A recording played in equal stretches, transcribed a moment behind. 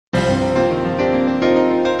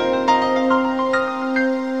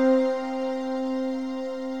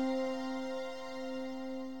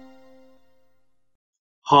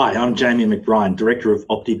Hi, I'm Jamie McBride, Director of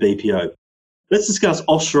optiBPO. Let's discuss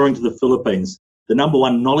offshoring to the Philippines, the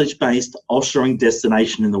 #1 knowledge-based offshoring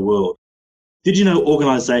destination in the world. Did you know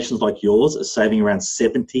organisations like yours are saving around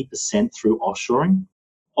 70% through offshoring?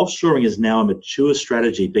 Offshoring is now a mature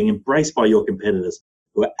strategy being embraced by your competitors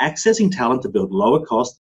who are accessing talent to build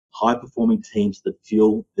lower-cost, high-performing teams that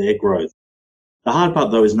fuel their growth. The hard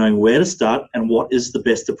part, though, is knowing where to start and what is the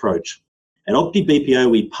best approach. At optiBPO,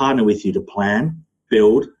 we partner with you to plan,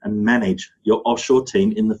 build and manage your offshore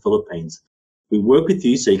team in the Philippines. We work with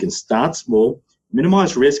you so you can start small,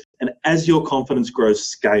 minimize risk, and as your confidence grows,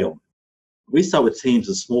 scale. We start with teams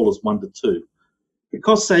as small as 1 to 2. The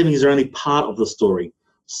cost savings are only part of the story.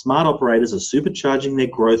 Smart operators are supercharging their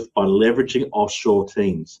growth by leveraging offshore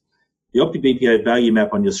teams. The optiBPO value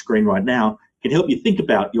map on your screen right now can help you think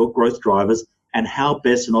about your growth drivers and how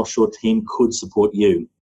best an offshore team could support you.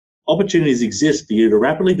 Opportunities exist for you to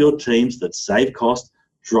rapidly build teams that save cost,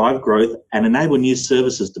 drive growth, and enable new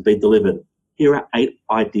services to be delivered. Here are 8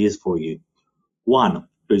 ideas for you. 1.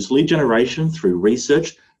 Boost lead generation through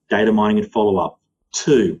research, data mining, and follow-up.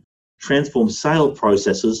 2. Transform sales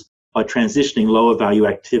processes by transitioning lower value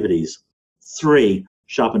activities. 3.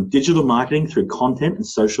 Sharpen digital marketing through content and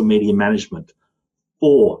social media management.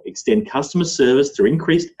 4. Extend customer service through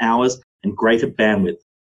increased hours and greater bandwidth.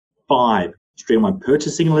 5. Streamline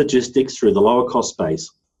purchasing and logistics through the lower cost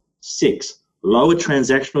base. 6. Lower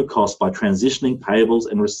transactional costs by transitioning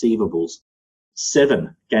payables and receivables.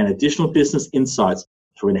 7. Gain additional business insights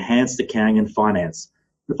through enhanced accounting and finance.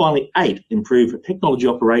 And finally, 8. Improve technology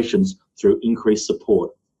operations through increased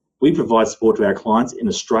support. We provide support to our clients in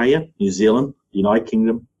Australia, New Zealand, the United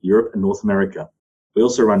Kingdom, Europe, and North America. We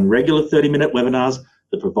also run regular 30-minute webinars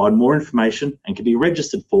that provide more information and can be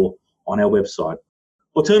registered for on our website.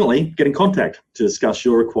 Alternately, get in contact to discuss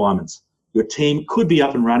your requirements. Your team could be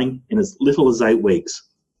up and running in as little as 8 weeks.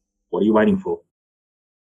 What are you waiting for?